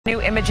New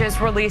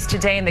images released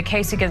today in the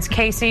case against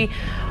Casey.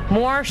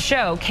 More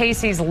show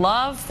Casey's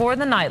love for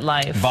the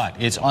nightlife. But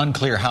it's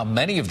unclear how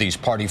many of these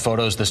party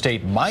photos the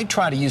state might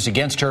try to use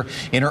against her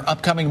in her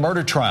upcoming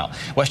murder trial.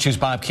 West 2's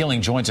Bob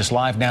Keeling joins us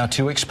live now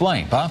to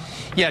explain. Bob?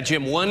 Yeah,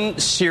 Jim, one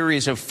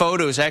series of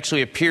photos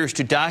actually appears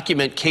to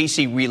document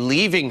Casey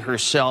relieving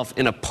herself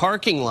in a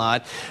parking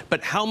lot.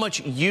 But how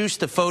much use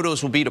the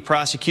photos will be to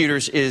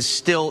prosecutors is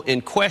still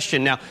in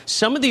question. Now,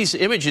 some of these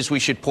images, we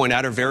should point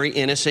out, are very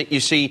innocent.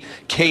 You see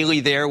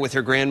Kaylee there with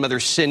her grandmother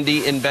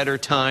Cindy in better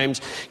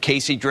times.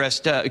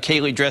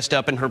 Kaylee dressed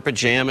up in her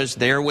pajamas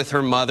there with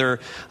her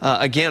mother.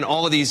 Again,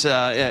 all of these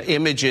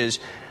images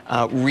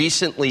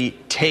recently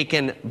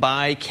taken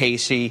by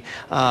Casey.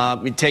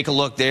 Take a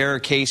look there,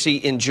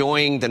 Casey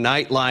enjoying the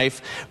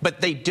nightlife,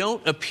 but they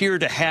don't appear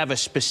to have a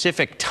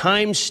specific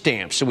time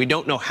stamp, so we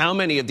don't know how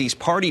many of these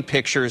party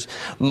pictures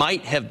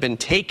might have been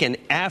taken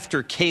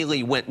after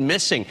Kaylee went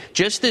missing.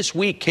 Just this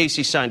week,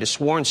 Casey signed a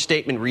sworn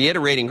statement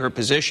reiterating her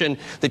position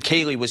that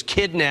Kaylee was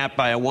kidnapped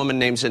by a woman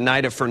named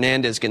Zenaida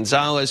Fernandez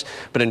Gonzalez,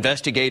 but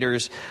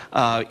investigators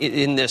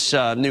in this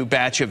new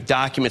batch of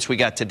documents we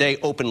got today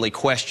openly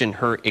question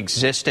her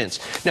existence.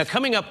 Now,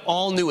 coming up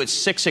all new at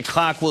 6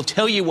 o'clock, we'll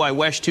tell you why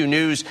West 2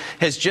 News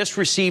has just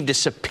received a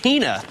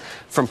subpoena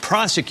from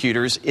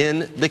prosecutors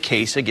in the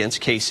case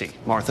against Casey.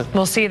 Martha?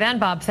 We'll see you then,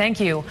 Bob.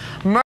 Thank you.